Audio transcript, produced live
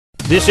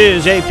This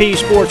is AP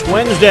Sports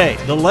Wednesday.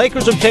 The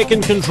Lakers have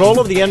taken control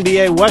of the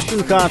NBA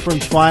Western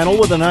Conference Final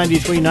with a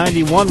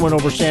 93-91 win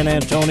over San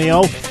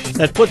Antonio.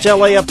 That puts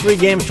LA up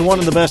 3-1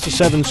 in the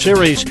best-of-7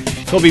 series.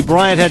 Kobe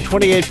Bryant had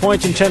 28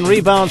 points and 10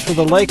 rebounds for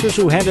the Lakers,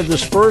 who handed the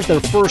Spurs their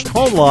first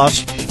home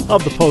loss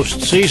of the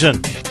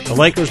postseason. The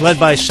Lakers led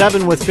by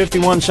 7 with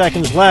 51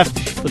 seconds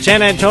left, but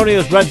San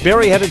Antonio's Brett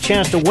Berry had a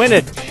chance to win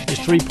it. His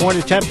three-point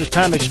attempt as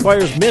time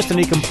expires missed, and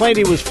he complained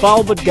he was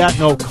fouled but got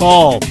no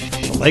call.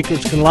 The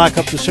Lakers can lock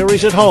up the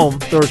series at home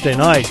Thursday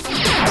night.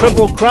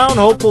 Triple Crown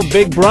hopeful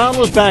Big Brown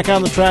was back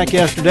on the track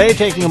yesterday,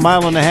 taking a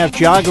 1.5-mile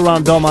jog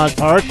around Belmont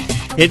Park.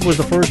 It was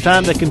the first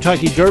time the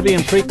Kentucky Derby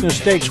and Preakness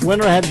Stakes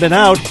winner had been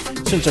out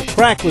since a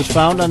crack was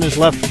found on his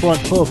left front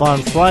hoof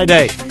on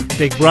Friday.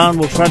 Big Brown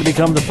will try to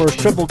become the first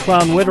Triple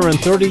Crown winner in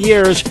 30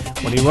 years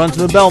when he runs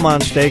the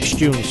Belmont Stakes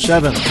June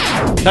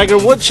 7th. Tiger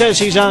Woods says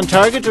he's on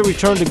target to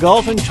return to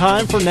golf in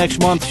time for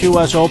next month's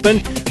U.S. Open.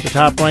 The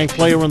top-ranked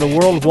player in the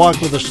world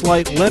walked with a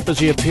slight limp as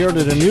he appeared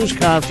at a news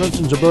conference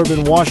in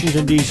suburban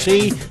Washington,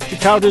 D.C. to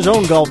tout his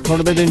own golf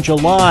tournament in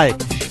July.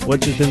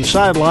 Woods has been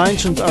sidelined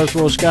since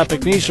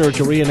arthroscopic knee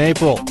surgery in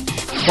April.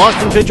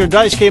 Boston pitcher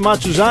Daisuke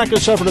Matsuzaka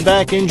suffered a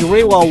back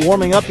injury while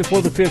warming up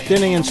before the 5th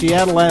inning in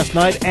Seattle last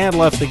night and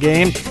left the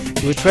game.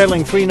 He was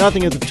trailing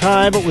 3-0 at the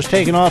time, but was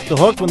taken off the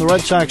hook when the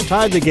Red Sox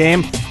tied the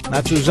game.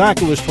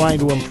 Matsuzaka was trying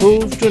to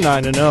improve to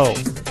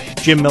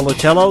 9-0. Jim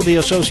Militello, The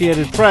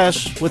Associated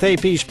Press, with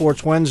AP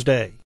Sports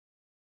Wednesday.